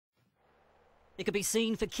It could be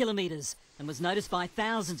seen for kilometres and was noticed by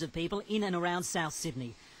thousands of people in and around South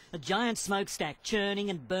Sydney. A giant smokestack churning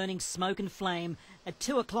and burning smoke and flame at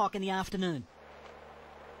 2 o'clock in the afternoon.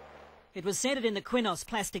 It was centred in the Qenos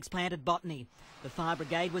plastics plant at Botany. The fire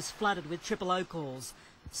brigade was flooded with O calls.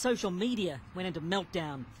 Social media went into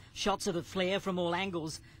meltdown. Shots of the flare from all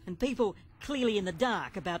angles and people clearly in the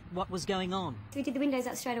dark about what was going on. We did the windows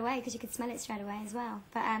up straight away because you could smell it straight away as well.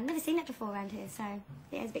 But never seen that before around here, so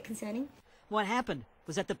yeah, it was a bit concerning. What happened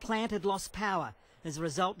was that the plant had lost power. As a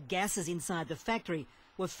result, gases inside the factory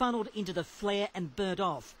were funneled into the flare and burnt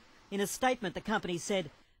off. In a statement, the company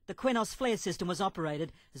said the Qenos flare system was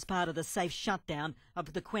operated as part of the safe shutdown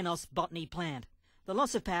of the Qenos Botany plant. The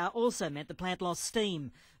loss of power also meant the plant lost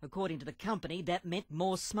steam. According to the company, that meant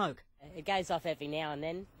more smoke. It goes off every now and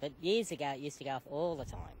then, but years ago it used to go off all the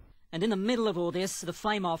time. And in the middle of all this, the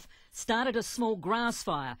flame off started a small grass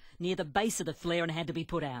fire near the base of the flare and had to be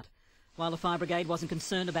put out. While the fire brigade wasn't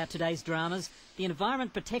concerned about today's dramas, the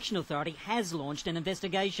Environment Protection Authority has launched an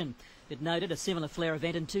investigation. It noted a similar flare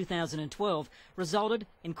event in 2012 resulted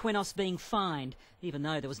in Qenos being fined, even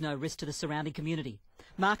though there was no risk to the surrounding community.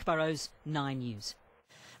 Mark Burrows, 9 News.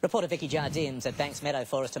 Reporter Vicky Jardines at Banks Meadow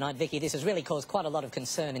for us tonight. Vicky, this has really caused quite a lot of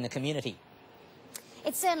concern in the community.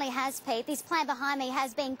 It certainly has, Pete. This plant behind me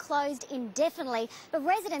has been closed indefinitely, but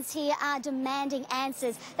residents here are demanding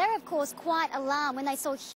answers. They're, of course, quite alarmed when they saw